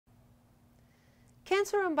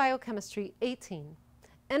Cancer and Biochemistry 18,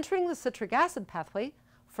 Entering the Citric Acid Pathway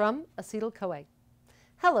from Acetyl-CoA.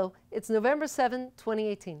 Hello, it's November 7,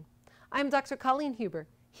 2018. I'm Dr. Colleen Huber,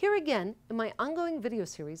 here again in my ongoing video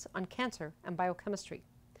series on cancer and biochemistry.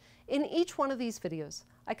 In each one of these videos,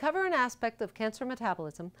 I cover an aspect of cancer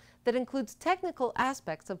metabolism that includes technical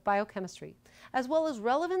aspects of biochemistry, as well as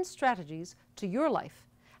relevant strategies to your life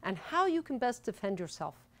and how you can best defend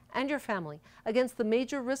yourself and your family against the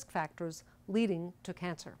major risk factors leading to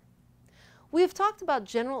cancer. We have talked about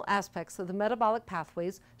general aspects of the metabolic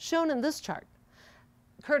pathways shown in this chart,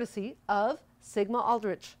 courtesy of Sigma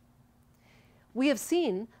Aldrich. We have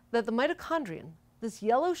seen that the mitochondrion, this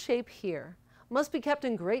yellow shape here, must be kept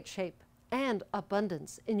in great shape and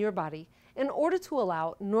abundance in your body in order to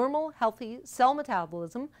allow normal, healthy cell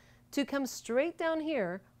metabolism to come straight down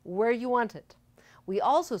here where you want it. We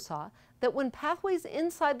also saw that when pathways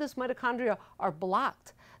inside this mitochondria are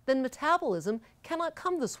blocked, then metabolism cannot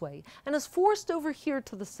come this way and is forced over here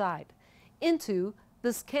to the side into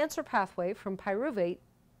this cancer pathway from pyruvate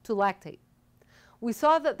to lactate. We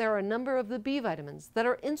saw that there are a number of the B vitamins that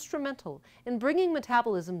are instrumental in bringing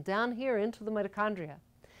metabolism down here into the mitochondria,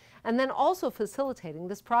 and then also facilitating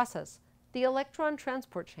this process, the electron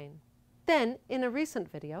transport chain. Then, in a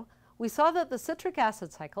recent video, we saw that the citric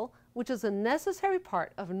acid cycle, which is a necessary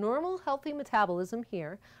part of normal healthy metabolism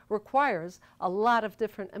here, requires a lot of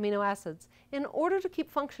different amino acids in order to keep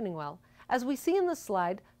functioning well, as we see in this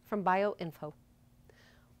slide from BioInfo.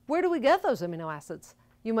 Where do we get those amino acids,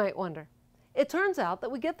 you might wonder? It turns out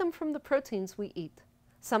that we get them from the proteins we eat.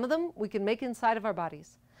 Some of them we can make inside of our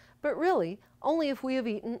bodies, but really only if we have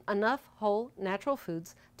eaten enough whole, natural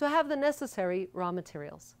foods to have the necessary raw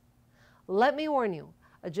materials. Let me warn you,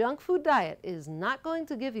 a junk food diet is not going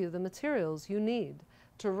to give you the materials you need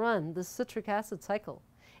to run the citric acid cycle.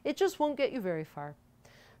 It just won't get you very far.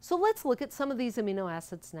 So let's look at some of these amino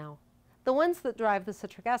acids now, the ones that drive the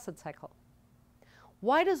citric acid cycle.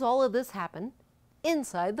 Why does all of this happen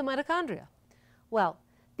inside the mitochondria? Well,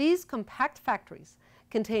 these compact factories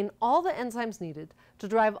contain all the enzymes needed to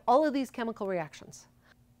drive all of these chemical reactions.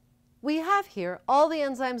 We have here all the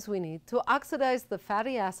enzymes we need to oxidize the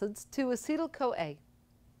fatty acids to acetyl-CoA.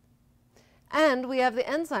 And we have the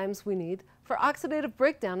enzymes we need for oxidative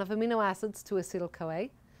breakdown of amino acids to acetyl-CoA,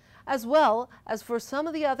 as well as for some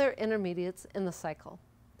of the other intermediates in the cycle.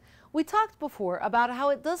 We talked before about how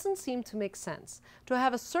it doesn't seem to make sense to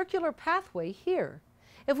have a circular pathway here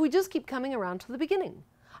if we just keep coming around to the beginning.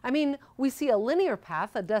 I mean, we see a linear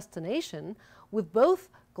path, a destination, with both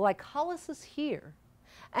glycolysis here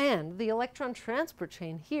and the electron transport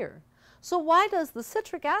chain here. So why does the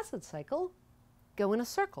citric acid cycle go in a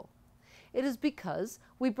circle? It is because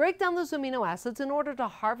we break down those amino acids in order to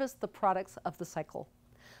harvest the products of the cycle.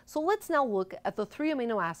 So let's now look at the three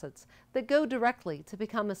amino acids that go directly to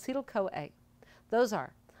become acetyl-CoA. Those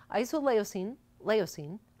are isoleucine,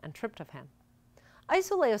 leucine, and tryptophan.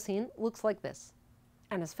 Isoleucine looks like this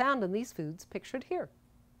and is found in these foods pictured here.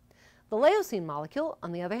 The leucine molecule,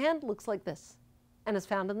 on the other hand, looks like this and is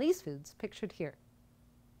found in these foods pictured here.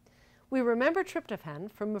 We remember tryptophan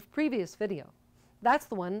from a previous video. That's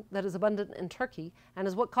the one that is abundant in turkey and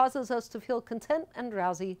is what causes us to feel content and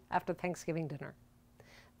drowsy after Thanksgiving dinner.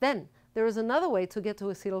 Then, there is another way to get to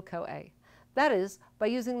acetyl-CoA. That is by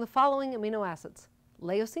using the following amino acids: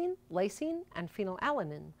 leucine, lysine, and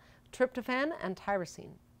phenylalanine, tryptophan, and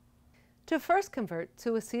tyrosine. To first convert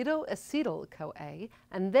to acetyl-CoA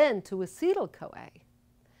and then to acetyl-CoA,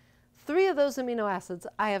 three of those amino acids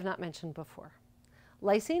I have not mentioned before.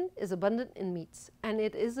 Lysine is abundant in meats, and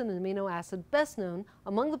it is an amino acid best known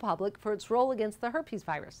among the public for its role against the herpes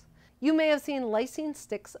virus. You may have seen lysine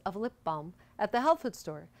sticks of lip balm at the health food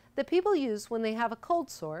store that people use when they have a cold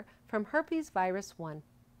sore from herpes virus 1.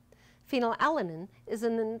 Phenylalanine is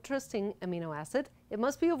an interesting amino acid. It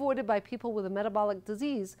must be avoided by people with a metabolic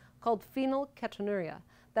disease called phenylketonuria.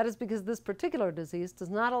 That is because this particular disease does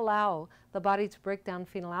not allow the body to break down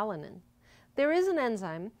phenylalanine. There is an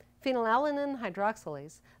enzyme, phenylalanine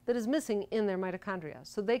hydroxylase, that is missing in their mitochondria,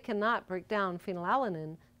 so they cannot break down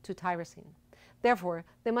phenylalanine to tyrosine. Therefore,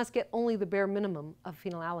 they must get only the bare minimum of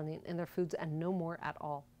phenylalanine in their foods and no more at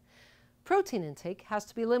all. Protein intake has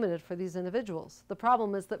to be limited for these individuals. The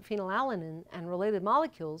problem is that phenylalanine and related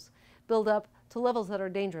molecules build up to levels that are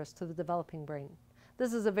dangerous to the developing brain.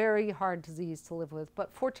 This is a very hard disease to live with,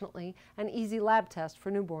 but fortunately, an easy lab test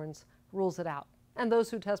for newborns rules it out. And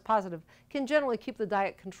those who test positive can generally keep the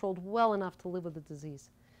diet controlled well enough to live with the disease.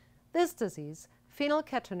 This disease,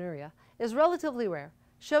 phenylketonuria, is relatively rare,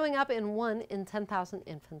 showing up in 1 in 10,000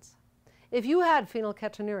 infants. If you had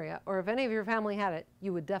phenylketonuria, or if any of your family had it,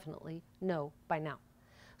 you would definitely know by now.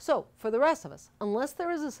 So, for the rest of us, unless there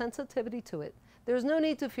is a sensitivity to it, there is no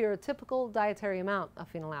need to fear a typical dietary amount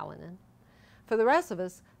of phenylalanine. For the rest of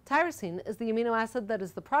us, tyrosine is the amino acid that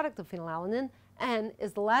is the product of phenylalanine and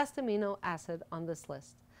is the last amino acid on this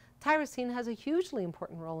list. Tyrosine has a hugely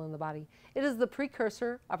important role in the body. It is the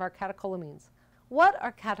precursor of our catecholamines. What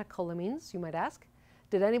are catecholamines, you might ask?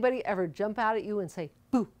 Did anybody ever jump out at you and say,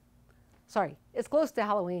 boo? Sorry, it's close to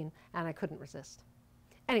Halloween and I couldn't resist.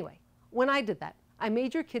 Anyway, when I did that, I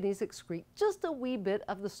made your kidneys excrete just a wee bit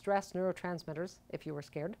of the stress neurotransmitters, if you were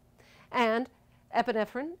scared, and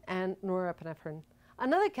epinephrine and norepinephrine.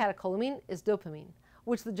 Another catecholamine is dopamine,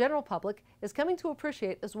 which the general public is coming to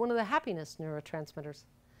appreciate as one of the happiness neurotransmitters.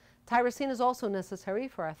 Tyrosine is also necessary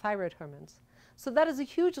for our thyroid hormones, so that is a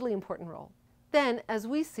hugely important role. Then, as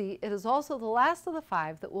we see, it is also the last of the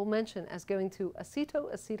 5 that we'll mention as going to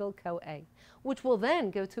acetoacetyl-CoA, which will then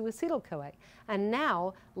go to acetyl-CoA, and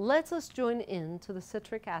now lets us join in to the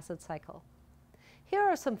citric acid cycle. Here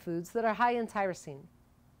are some foods that are high in tyrosine.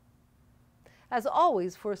 As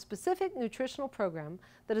always, for a specific nutritional program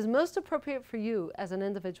that is most appropriate for you as an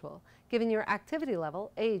individual, given your activity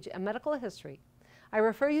level, age, and medical history, I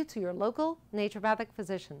refer you to your local naturopathic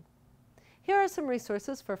physician. Here are some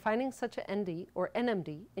resources for finding such an ND or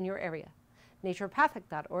NMD in your area: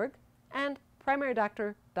 naturopathic.org and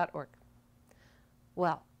primarydoctor.org.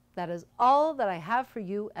 Well, that is all that I have for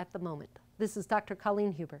you at the moment. This is Dr.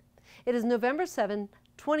 Colleen Huber. It is November 7,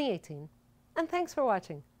 2018, and thanks for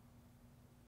watching.